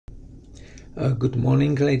Good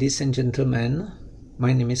morning, ladies and gentlemen.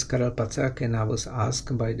 My name is Karel Pacak, and I was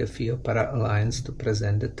asked by the Pheo Para Alliance to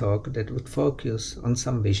present a talk that would focus on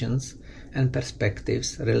some visions and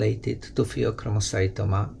perspectives related to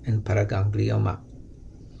Pheochromocytoma and Paraganglioma.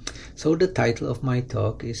 So the title of my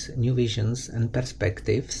talk is New Visions and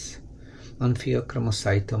Perspectives on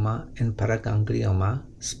Pheochromocytoma and Paraganglioma,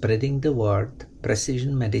 Spreading the Word,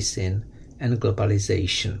 Precision Medicine and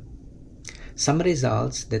Globalization. Some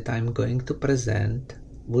results that I am going to present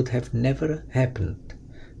would have never happened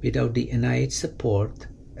without the NIH support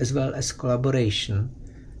as well as collaboration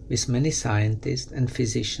with many scientists and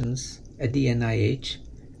physicians at the NIH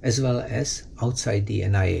as well as outside the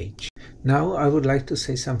NIH. Now I would like to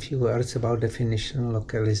say some few words about definition,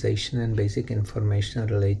 localization and basic information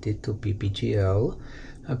related to PPGL.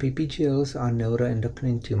 PPGLs are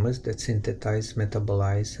neuroendocrine tumors that synthesize,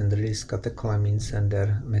 metabolize and release catecholamines and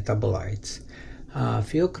their metabolites.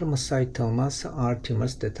 Pheochromocytomas are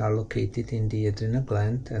tumors that are located in the adrenal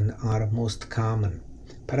gland and are most common.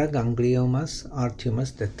 Paragangliomas are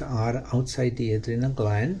tumors that are outside the adrenal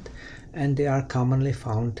gland, and they are commonly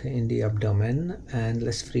found in the abdomen and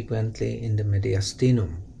less frequently in the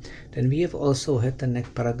mediastinum. Then we have also head and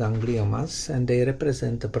neck paragangliomas, and they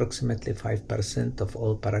represent approximately 5% of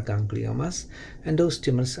all paragangliomas, and those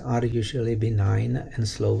tumors are usually benign and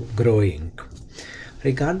slow growing.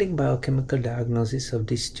 Regarding biochemical diagnosis of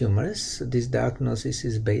these tumors, this diagnosis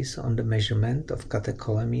is based on the measurement of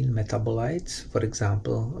catecholamine metabolites, for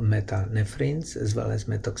example metanephrines as well as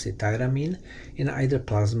methoxytyramine, in either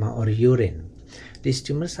plasma or urine. These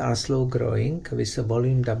tumors are slow growing with a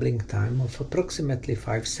volume doubling time of approximately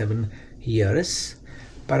 5-7 years.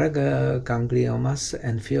 Paragangliomas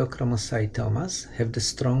and pheochromocytomas have the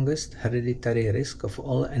strongest hereditary risk of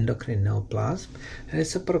all endocrine neoplasms, and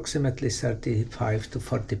it's approximately 35 to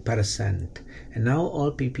 40%. And now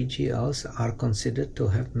all PPGLs are considered to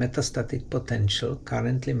have metastatic potential.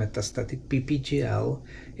 Currently, metastatic PPGL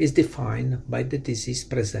is defined by the disease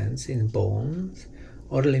presence in bones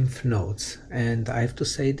or lymph nodes, and I have to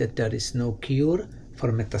say that there is no cure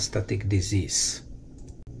for metastatic disease.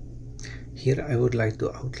 Here I would like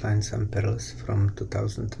to outline some perils from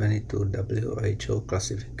 2022 WHO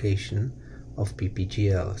classification of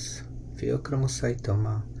PPGLs.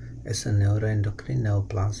 Pheochromocytoma as a neuroendocrine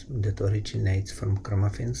neoplasm that originates from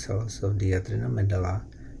chromaffin cells of the adrenal medulla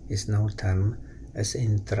is now termed as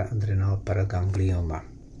intraadrenal paraganglioma.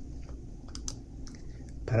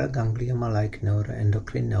 Paraganglioma-like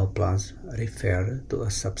neuroendocrine neoplasms refer to a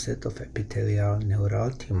subset of epithelial neural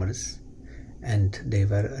tumors, and they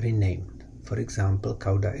were renamed. For example,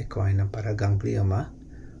 cauda equina paraganglioma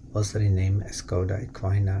was renamed as cauda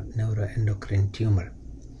equina neuroendocrine tumor.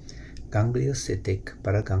 Gangliocytic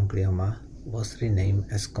paraganglioma was renamed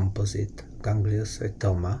as composite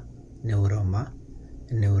gangliocytoma neuroma,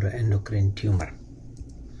 a neuroendocrine tumor.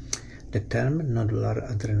 The term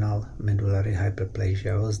nodular adrenal medullary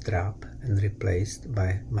hyperplasia was dropped and replaced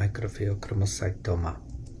by micropheochromocytoma.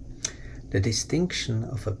 The distinction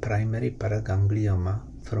of a primary paraganglioma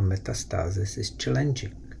from metastasis is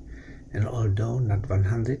challenging, and although not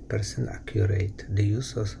 100% accurate, the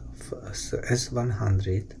use of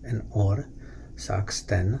S100 and or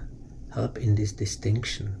SAX10 help in this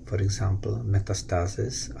distinction. For example,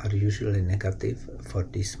 metastases are usually negative for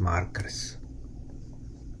these markers.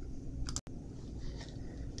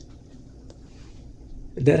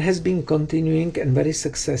 There has been continuing and very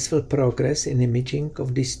successful progress in imaging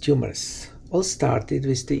of these tumors. All started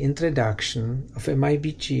with the introduction of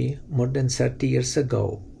MIBG more than 30 years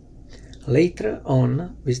ago. Later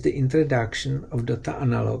on with the introduction of DOTA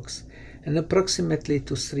analogs, and approximately 2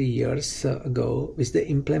 to 3 years ago with the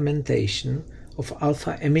implementation of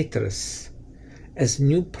alpha emitters as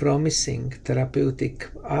new promising therapeutic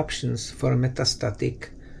options for metastatic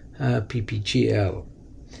PPGL.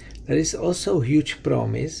 There is also huge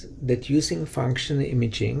promise that using functional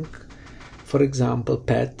imaging, for example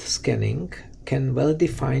PET scanning, can well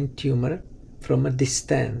define tumor from a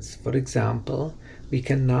distance. For example, we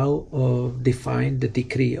can now define the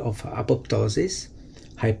degree of apoptosis,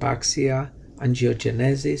 hypoxia,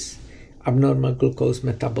 angiogenesis, abnormal glucose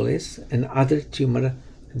metabolism and other tumor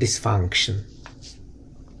dysfunction.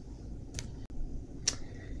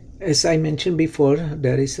 As I mentioned before,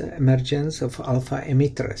 there is emergence of alpha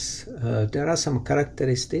emitters. There are some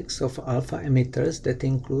characteristics of alpha emitters that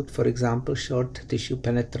include, for example, short tissue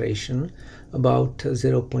penetration, about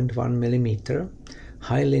 0.1 millimeter,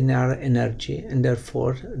 high linear energy, and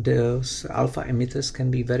therefore those alpha emitters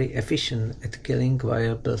can be very efficient at killing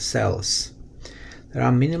viable cells. There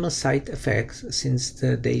are minimal side effects since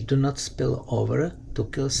they do not spill over to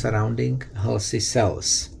kill surrounding healthy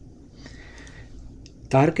cells.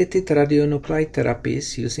 Targeted radionuclide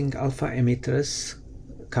therapies using alpha emitters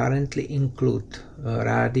currently include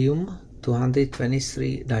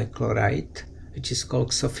radium-223 dichloride, which is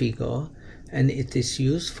called Xofigo, and it is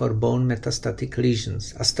used for bone metastatic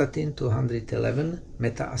lesions. Astatine-211,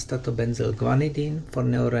 meta-acetobenzyl guanidine for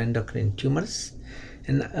neuroendocrine tumors,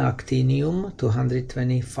 and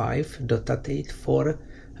actinium-225 dotatate for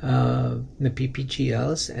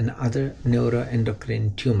PPGLs and other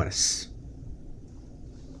neuroendocrine tumors.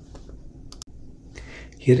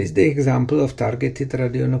 Here is the example of targeted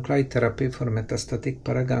radionuclide therapy for metastatic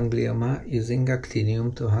paraganglioma using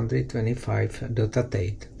actinium-225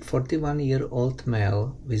 dotatate. 41-year-old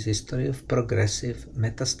male with history of progressive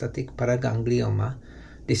metastatic paraganglioma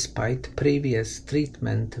despite previous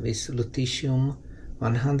treatment with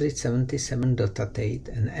lutetium-177 dotatate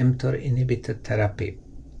and mTOR inhibitor therapy.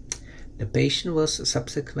 The patient was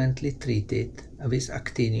subsequently treated with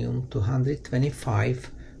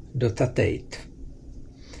actinium-225 dotatate.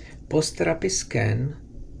 Post-therapy scan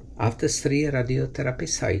after 3 radiotherapy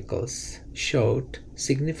cycles showed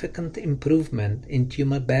significant improvement in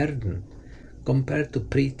tumor burden compared to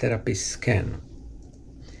pre-therapy scan.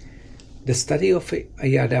 The study of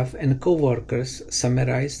Yadav and co-workers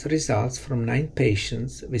summarized results from 9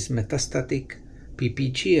 patients with metastatic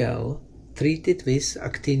PPGL treated with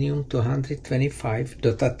actinium-225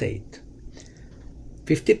 dotatate.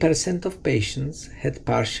 50% of patients had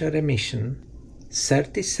partial remission,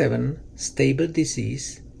 37 stable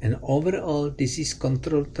disease, and overall disease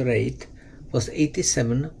control rate was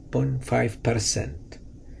 87.5%.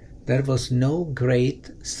 There was no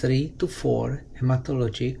grade 3 to 4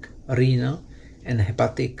 hematologic, renal, and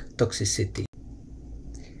hepatic toxicity.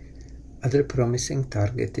 Other promising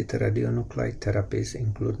targeted radionuclide therapies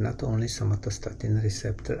include not only somatostatin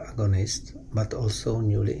receptor agonists, but also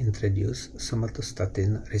newly introduced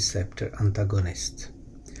somatostatin receptor antagonists.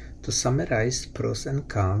 To summarize pros and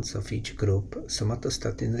cons of each group,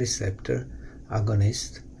 somatostatin receptor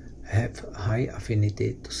agonists have high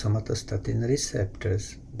affinity to somatostatin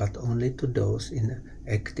receptors, but only to those in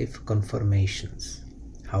active conformations.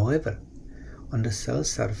 However, on the cell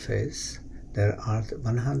surface, there are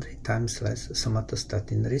 100 times less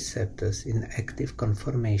somatostatin receptors in active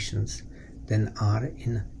conformations than are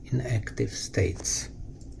in inactive states.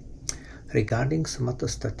 Regarding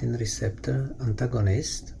somatostatin receptor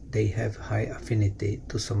antagonists, they have high affinity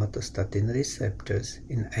to somatostatin receptors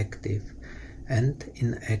in active and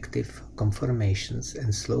inactive conformations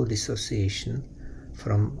and slow dissociation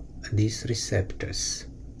from these receptors.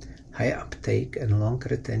 High uptake and long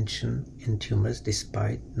retention in tumors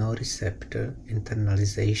despite no receptor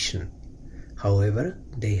internalization. However,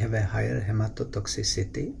 they have a higher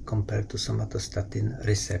hematotoxicity compared to somatostatin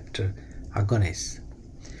receptor agonists.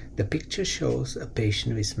 The picture shows a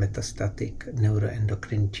patient with metastatic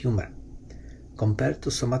neuroendocrine tumor. Compared to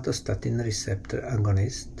somatostatin receptor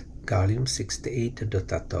agonist, gallium-68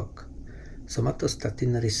 DOTATOC,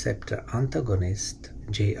 somatostatin receptor antagonist,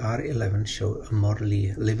 JR11, show more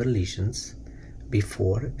liver lesions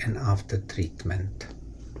before and after treatment.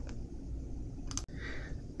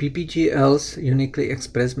 PPGLs uniquely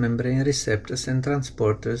express membrane receptors and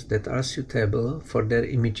transporters that are suitable for their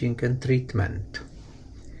imaging and treatment.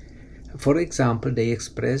 For example, they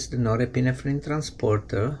express the norepinephrine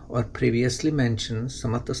transporter or previously mentioned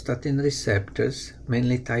somatostatin receptors,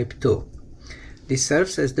 mainly type 2. This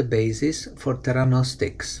serves as the basis for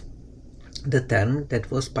theranostics, the term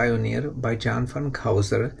that was pioneered by Jan van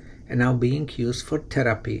Hauser and now being used for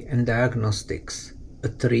therapy and diagnostics. A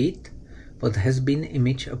treat what has been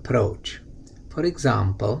image approach. For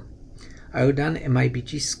example, iodine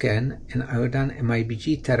MIBG scan and iodine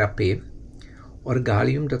MIBG therapy, or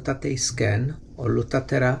gallium dotatate scan or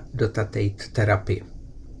Lutathera dotatate therapy.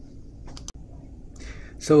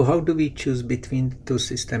 So how do we choose between the 2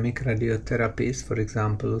 systemic radiotherapies, for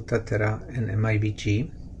example Lutathera and MIBG?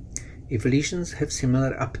 If lesions have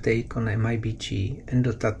similar uptake on MIBG and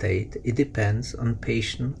dotatate, it depends on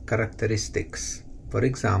patient characteristics, for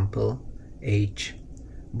example age,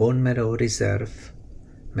 bone marrow reserve,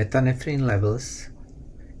 metanephrine levels,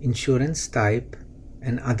 insurance type,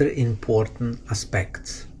 and other important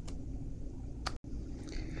aspects.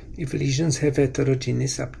 If lesions have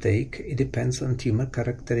heterogeneous uptake, it depends on tumor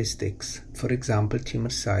characteristics, for example tumor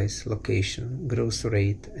size, location, growth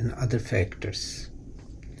rate, and other factors.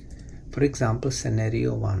 For example,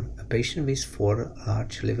 scenario 1, a patient with 4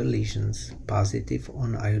 large liver lesions, positive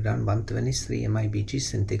on iodine-123 MIBG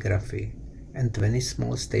scintigraphy, and 20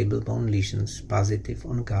 small stable bone lesions, positive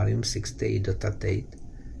on gallium-68 dotatate,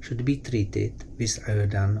 should be treated with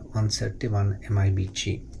iodine-131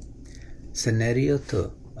 MIBG. Scenario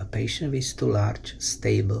 2, a patient with 2 large,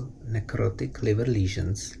 stable, necrotic liver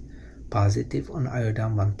lesions, positive on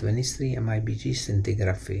iodine-123 MIBG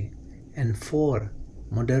scintigraphy, and 4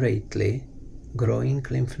 moderately growing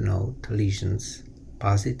lymph node lesions,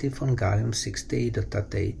 positive on gallium-68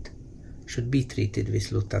 dotatate, should be treated with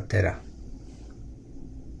Lutathera.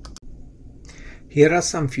 Here are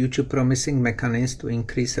some future promising mechanisms to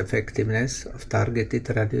increase effectiveness of targeted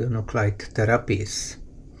radionuclide therapies.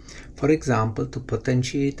 For example, to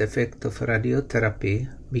potentiate effect of radiotherapy,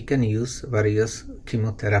 we can use various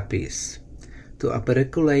chemotherapies. To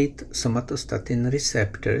upregulate somatostatin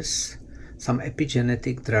receptors, some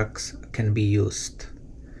epigenetic drugs can be used.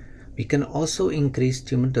 We can also increase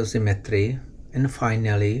tumor dosimetry, and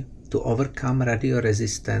finally, to overcome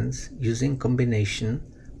radioresistance using combination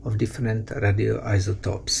of different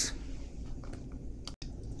radioisotopes.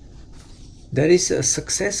 There is a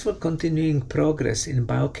successful continuing progress in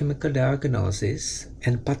biochemical diagnosis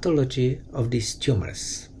and pathology of these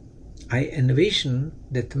tumors. I envision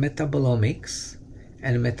that metabolomics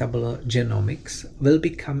and metabogenomics will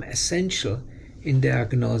become essential in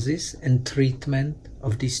diagnosis and treatment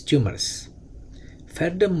of these tumors.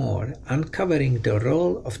 Furthermore, uncovering the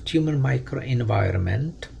role of tumor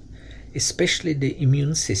microenvironment, especially the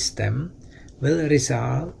immune system, will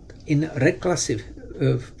result in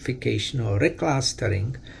reclassification or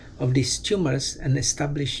reclustering of these tumors and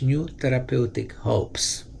establish new therapeutic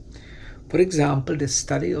hopes. For example, the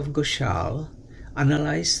study of Ghoshal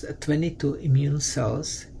analyzed 22 immune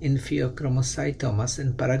cells in Pheochromocytomas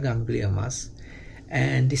and Paragangliomas,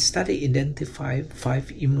 and the study identified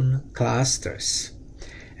 5 immune clusters.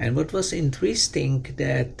 And what was interesting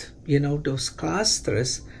that, those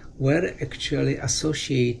clusters were actually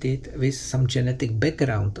associated with some genetic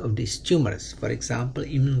background of these tumors. For example,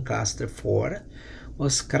 immune cluster 4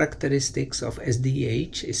 was characteristics of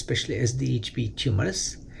SDH, especially SDHB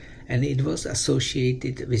tumors, and it was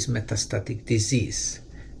associated with metastatic disease.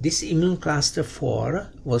 This immune cluster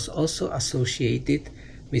 4 was also associated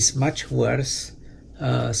with much worse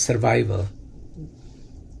survival.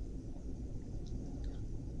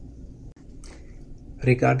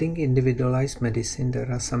 Regarding individualized medicine,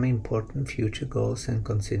 there are some important future goals and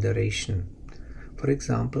consideration. For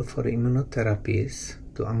example, for immunotherapies,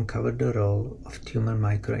 to uncover the role of tumor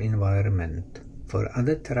microenvironment. For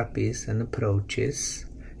other therapies and approaches,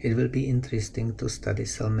 it will be interesting to study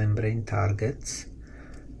cell membrane targets.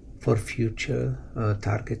 For future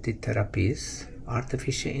targeted therapies,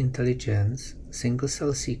 artificial intelligence,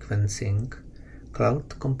 single-cell sequencing,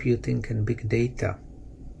 cloud computing and big data.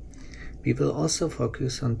 We will also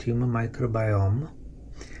focus on tumor microbiome,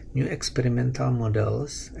 new experimental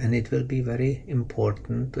models, and it will be very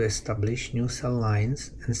important to establish new cell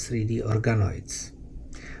lines and 3D organoids.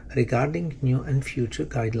 Regarding new and future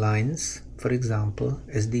guidelines, for example,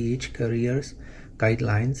 SDH carriers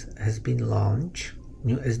guidelines has been launched,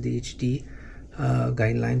 new SDHD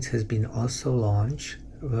guidelines has been also launched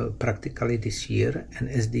practically this year, and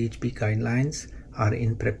SDHB guidelines are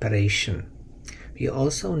in preparation. We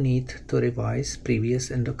also need to revise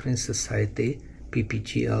previous Endocrine Society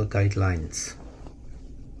PPGL guidelines.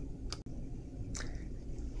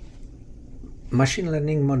 Machine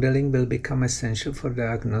learning modeling will become essential for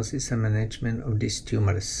diagnosis and management of these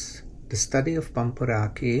tumors. The study of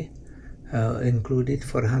Pamporaki included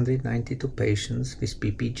 492 patients with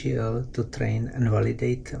PPGL to train and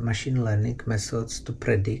validate machine learning methods to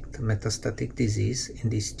predict metastatic disease in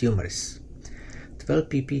these tumors. 12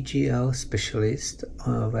 PPGL specialists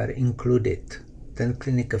were included. 10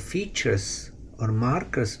 clinical features or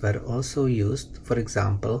markers were also used, for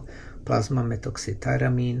example, plasma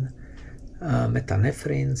methoxytyramine,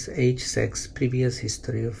 metanephrines, age, sex, previous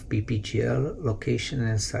history of PPGL, location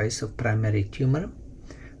and size of primary tumor,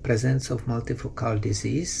 presence of multifocal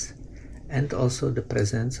disease, and also the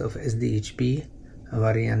presence of SDHB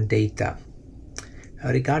variant data.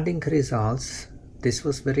 Regarding results, this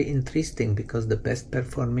was very interesting because the best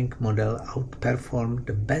performing model outperformed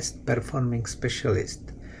the best performing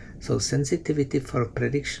specialist. So sensitivity for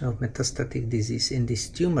prediction of metastatic disease in these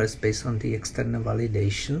tumors based on the external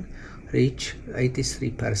validation reached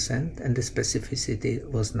 83% and the specificity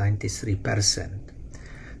was 93%.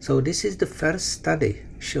 So this is the first study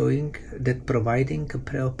showing that providing a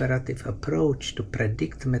preoperative approach to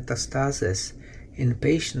predict metastasis in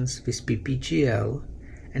patients with PPGL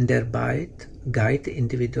and thereby guide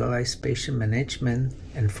individualized patient management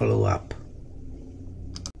and follow-up.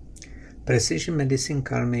 Precision medicine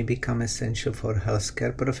care may become essential for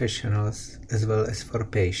healthcare professionals as well as for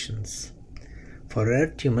patients. For rare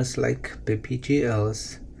tumors like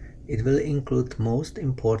PPGLs, it will include most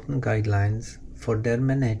important guidelines for their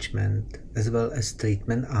management as well as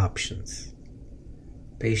treatment options.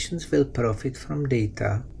 Patients will profit from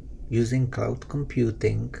data using cloud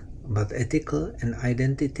computing, but ethical and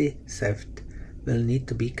identity theft will need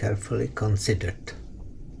to be carefully considered.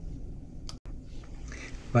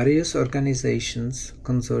 Various organizations,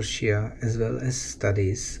 consortia, as well as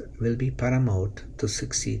studies will be paramount to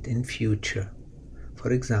succeed in future.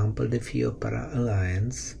 For example, the Pheo Para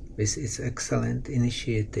Alliance, with its excellent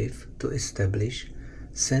initiative to establish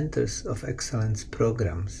Centers of Excellence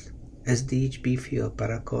programs, SDHB Pheo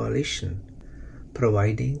Para Coalition,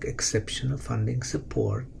 providing exceptional funding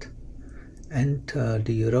support, and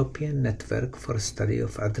the European Network for Study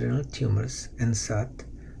of Adrenal Tumors, NSAT,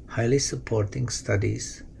 highly supporting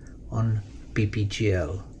studies on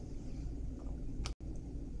PPGL.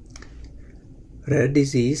 Rare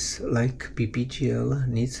disease like PPGL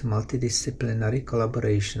needs multidisciplinary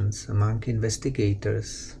collaborations among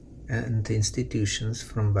investigators and institutions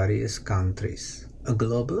from various countries. A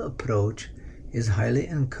global approach is highly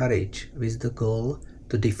encouraged with the goal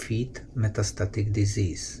to defeat metastatic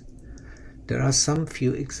disease. There are some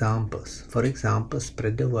few examples. For example,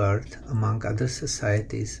 spread the word among other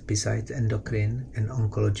societies besides endocrine and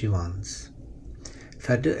oncology ones.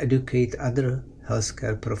 Further educate other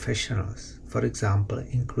healthcare professionals, for example,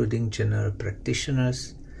 including general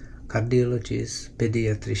practitioners, cardiologists,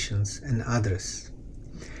 pediatricians, and others.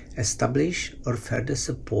 Establish or further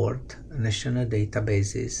support national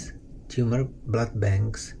databases, tumor blood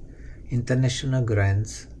banks, international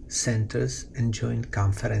grants, centers, and joint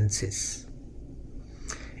conferences.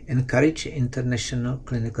 Encourage international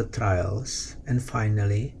clinical trials, and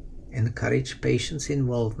finally, encourage patients'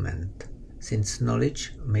 involvement, since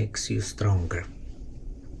knowledge makes you stronger.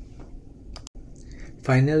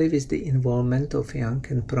 Finally, with the involvement of young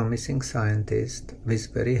and promising scientists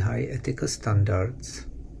with very high ethical standards,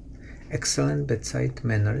 excellent bedside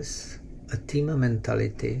manners, a team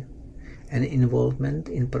mentality, and involvement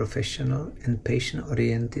in professional and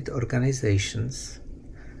patient-oriented organizations,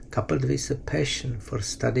 coupled with a passion for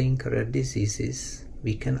studying rare diseases,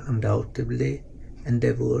 we can undoubtedly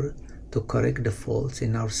endeavor to correct the faults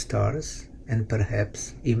in our stars and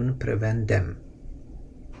perhaps even prevent them.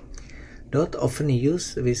 Not often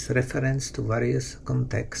used with reference to various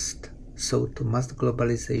contexts, so too must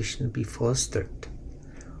globalization be fostered.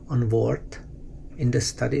 Onward in the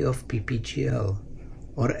study of PPGL,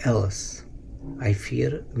 or else I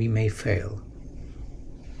fear we may fail.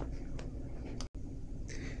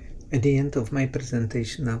 At the end of my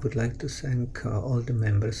presentation, I would like to thank all the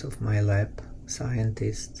members of my lab,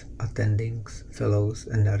 scientists, attendings, fellows,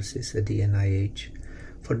 and nurses at the NIH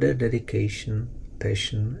for their dedication,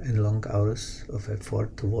 passion, and long hours of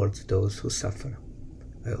effort towards those who suffer.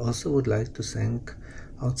 I also would like to thank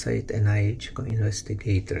outside NIH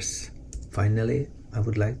co-investigators. Finally, I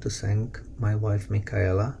would like to thank my wife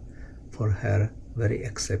Michaela for her very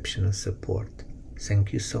exceptional support.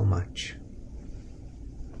 Thank you so much.